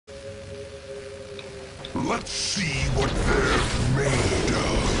Let's see what they're made of.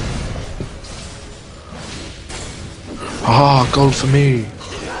 Ah, gold for me.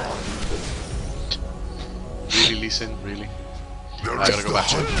 Really, Lee Sin? Really? There I gotta is go the back.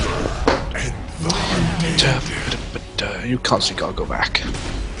 hunter and the hunted. You constantly gotta go back.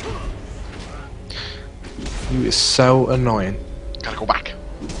 You is so annoying. Gotta go back.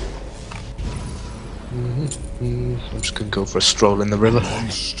 I'm just gonna go for a stroll in the river.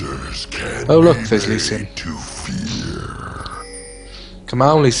 Monsters can Oh look, be there's Lee made Sin. to fear. Come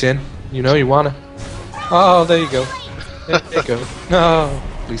on, Lee Sin. You know you wanna. Oh, there you go. There you go. No,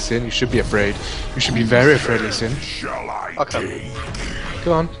 Lee Sin, you should be afraid. You should be very afraid, Lee Sin. Shall I Okay. take?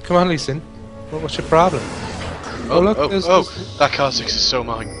 Come on, Lee Sin. What's your problem? Oh, look, there's... That Kha'Zix is so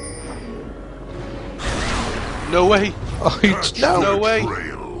mine. No way! Oh, you... No way!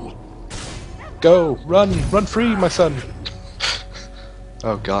 Trail. Go! Run free, my son!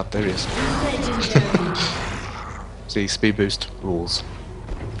 Oh god, there he is. See, speed boost rules.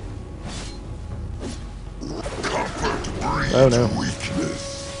 Comfort breeds Oh no. weakness.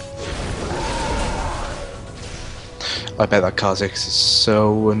 I bet that Kha'Zix is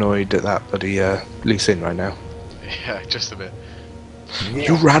so annoyed at that bloody Lee Sin right now. Yeah, just a bit.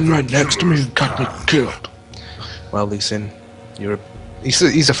 You ran right next to me and got me killed. Well, Lee Sin, you're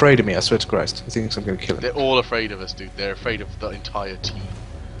he's afraid of me, I swear to Christ. He thinks I'm gonna kill him. They're all afraid of us, dude. They're afraid of the entire team.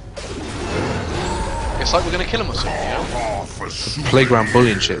 It's like we're gonna kill him or something, you know? Off a swing. Playground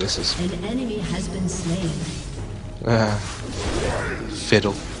bullying shit, this is. An enemy has been slain.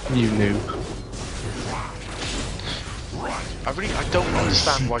 Fiddle. You knew. I don't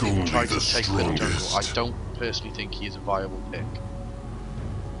understand why people try to The take Little Jungle. I strongest. don't personally think he is a viable pick.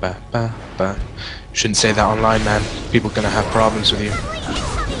 Ba, ba, ba. You shouldn't say that online, man. People are gonna have problems with you.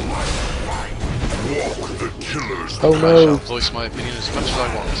 Walk the killer's Oh I shall no! voice my opinion as much as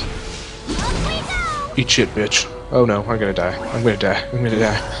I want. Eat shit, bitch. Oh no, I'm gonna die. I'm gonna die. I'm gonna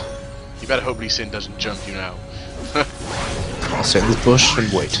die. You better hope Lee Sin doesn't jump you now. I'll sit in this bush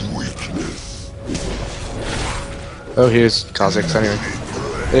and wait. weakness. Oh, here's Kha'Zix anyway.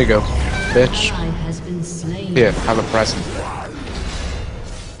 There you go, bitch. Ally has been slain. Here, have a present.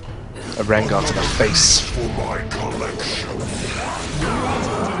 A Rengar to the face. For my collection.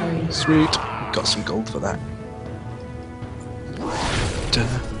 Sweet. Got some gold for that. Da,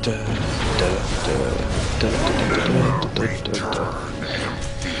 da, da, da, da, da, da, da, da.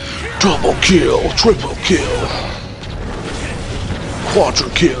 Double kill, triple kill, quadra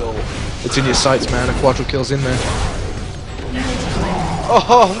kill. It's in your sights, man. A quadra kill's in there.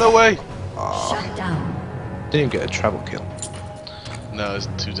 Oh, no way! Shut down. Didn't even get a treble kill. No, it's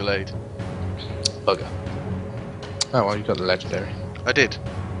too delayed. Bugger. Oh well, you got the legendary. I did.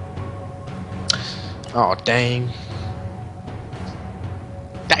 Oh dang.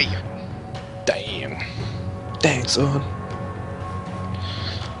 Damn! Damn. Dang, son.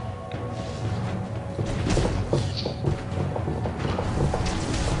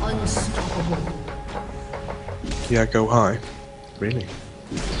 Unstoppable. Yeah, go high. Really?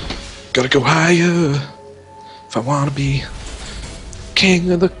 Gotta go higher if I wanna be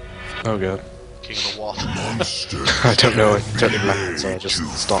king of the. Oh god. King of the what? Monsters I don't know. I can don't be remember, so I made just to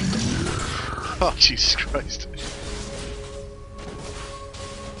stopped. Oh, Jesus Christ.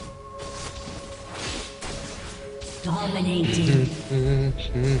 Dominating.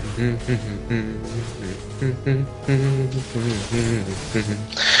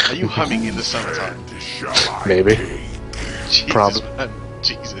 Are you humming in the summertime? And shall I Maybe. take? Jesus, Probably. man.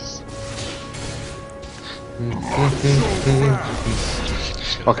 Jesus.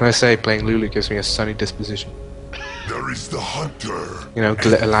 What can I say? Playing Lulu gives me a sunny disposition. There is the hunter. You know,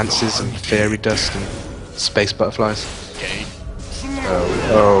 glitter lances and fairy dust and space butterflies. Okay.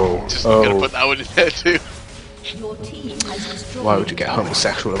 Oh, Just gonna oh. put that one in there too. Your team has destroyed. Why would you get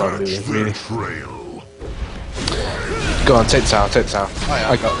homosexual about Lulu? Catch Really? their trail. Go on, take the tower, take the tower.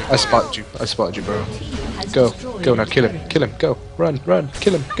 yeah. I spotted you, bro. Go, go now, kill him, go, run,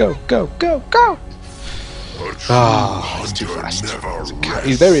 kill him, go. A true Ah, he's too hunter fast.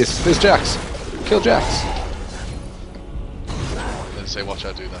 never There he is. There's Jax. Kill Jax. Then say, watch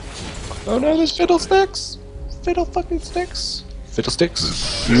out, do that. Oh no, there's Fiddlesticks. Fiddlesticks.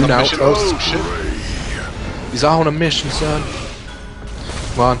 Fiddlesticks. You now. Mission. Oh, Oh, shit. he's on a mission, son.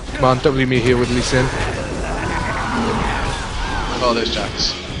 Come on, don't leave me here with Lee Sin. Oh, there's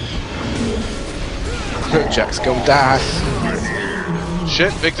Jax. Jax, go die.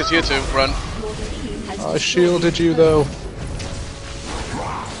 Shit, Victor's here too. Run. I shielded you though.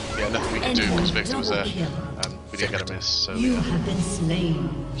 Yeah, nothing we can do because Victor was there. We didn't get a miss, so You yeah. have been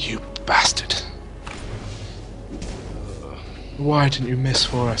slain. You bastard. Why didn't you miss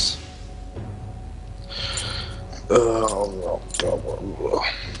for us?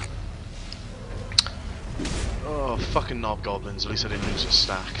 Oh, fucking knob goblins. At least I didn't lose a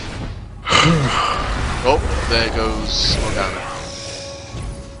stack. Oh, there goes Morgana.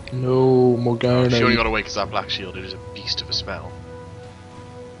 No, Morgana. She only got away because that black shield. It is a beast of a spell.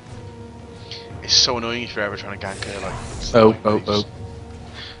 It's so annoying if you're ever trying to gank her. Like, Oh.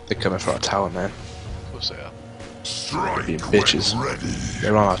 They're coming for our tower, man. Of course they are. Strike Being when bitches. ready.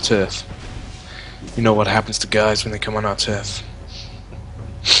 They're on our turf. You know what happens to guys when they come on our turf.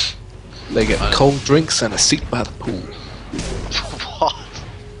 They get cold drinks and a seat by the pool. What?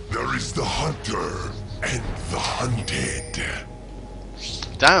 There is the hunter and the hunted.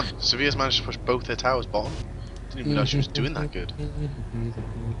 Damn, Sevilla's managed to push both their towers bottom. Didn't even know she was doing that good.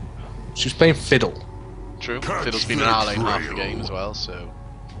 She was playing fiddle. True. Catch Fiddle's been the in our lane half the trail. game as well, so.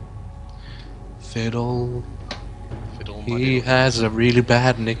 Fiddle. Fiddle my He diddle. has a really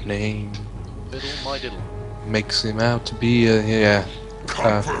bad nickname. Fiddle my diddle. Makes him out to be a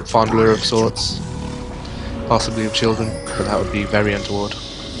fondler of sorts. Possibly of children, but that would be very untoward.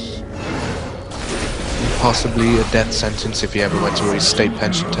 Possibly a death sentence if he ever went to a state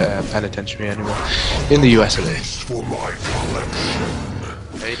penitentiary anymore. In the US it is. For my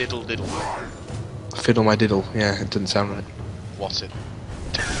collection. Hey diddle diddle. Fiddle my diddle. Yeah, it didn't sound right. What's it?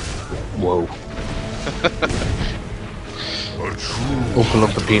 Whoa. A true Oompa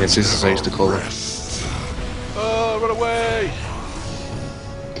Loompa penises, as I used to call them. rest. Oh, run away!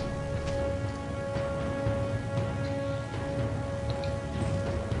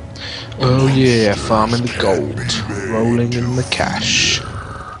 Oh yeah, farming the gold, rolling in the cash.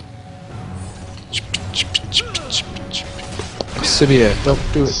 Severe,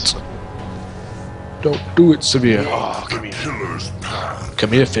 don't do it. Don't do it, Severe. Oh, give me a Killer's path.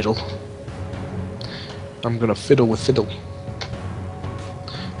 Come here, Fiddle. I'm gonna fiddle with Fiddle.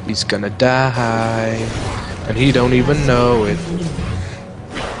 He's gonna die, and he don't even know it.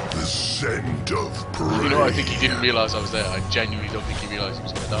 The scent of prey. You know, I think he didn't realise I was there. I genuinely don't think he realised he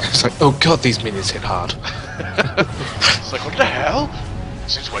was going to die. It's like, oh god, these minions hit hard. It's like, what the hell?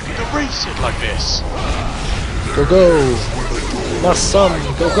 Since when did the race hit like this? Go go! My son,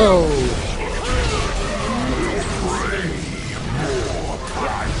 go go!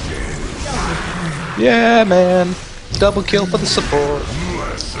 Yeah, man! Double kill for the support.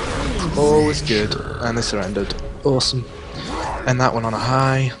 Always good. And they surrendered. Awesome. And that one on a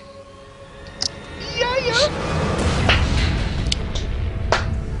high.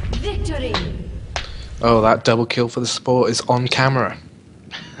 Victory. Oh, that double kill for the support is on camera.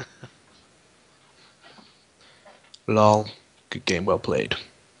 Lol. Good game, well played.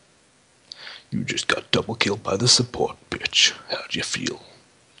 You just got double killed by the support, bitch. How'd you feel?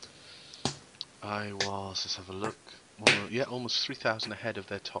 I was, let's have a look. Well, yeah, almost 3,000 ahead of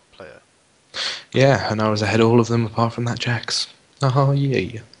their top player. Yeah, and I was ahead of all of them apart from that Jax. Oh,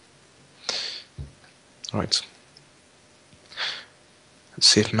 yeah. Right. Let's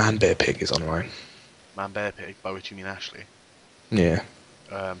see if Man Bear Pig is online. Man Bear Pig, by which you mean Ashley. Yeah.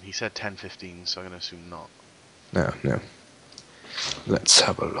 He said 10:15, so I'm going to assume not. No. Let's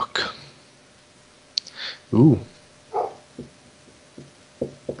have a look. Ooh.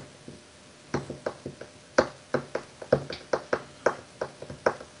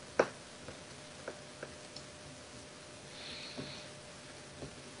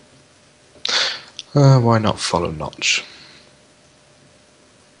 Why not follow Notch?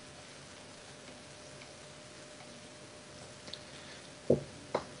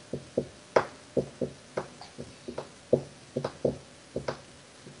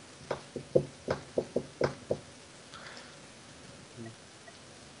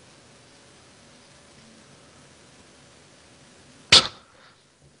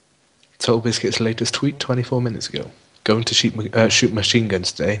 Total Biscuit's latest tweet 24 minutes ago. Going to shoot machine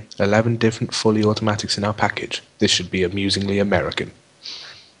guns today. 11 different fully automatics in our package. This should be amusingly American.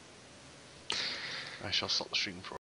 I shall stop the stream for